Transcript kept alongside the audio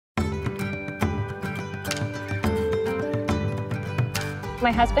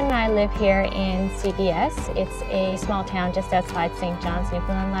My husband and I live here in CBS. It's a small town just outside St. John's,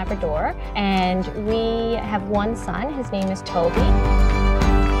 Newfoundland, Labrador. And we have one son. His name is Toby.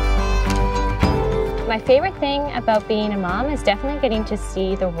 My favorite thing about being a mom is definitely getting to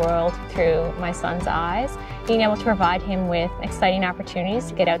see the world through my son's eyes, being able to provide him with exciting opportunities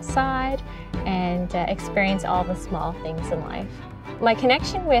to get outside and experience all the small things in life. My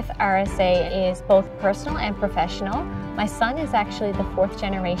connection with RSA is both personal and professional. My son is actually the fourth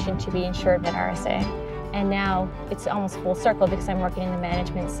generation to be insured at RSA. And now it's almost full circle because I'm working in the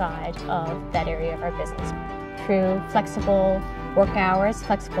management side of that area of our business. Through flexible work hours,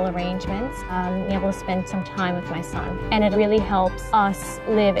 flexible arrangements, being able to spend some time with my son. And it really helps us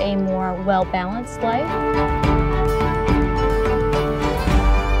live a more well-balanced life.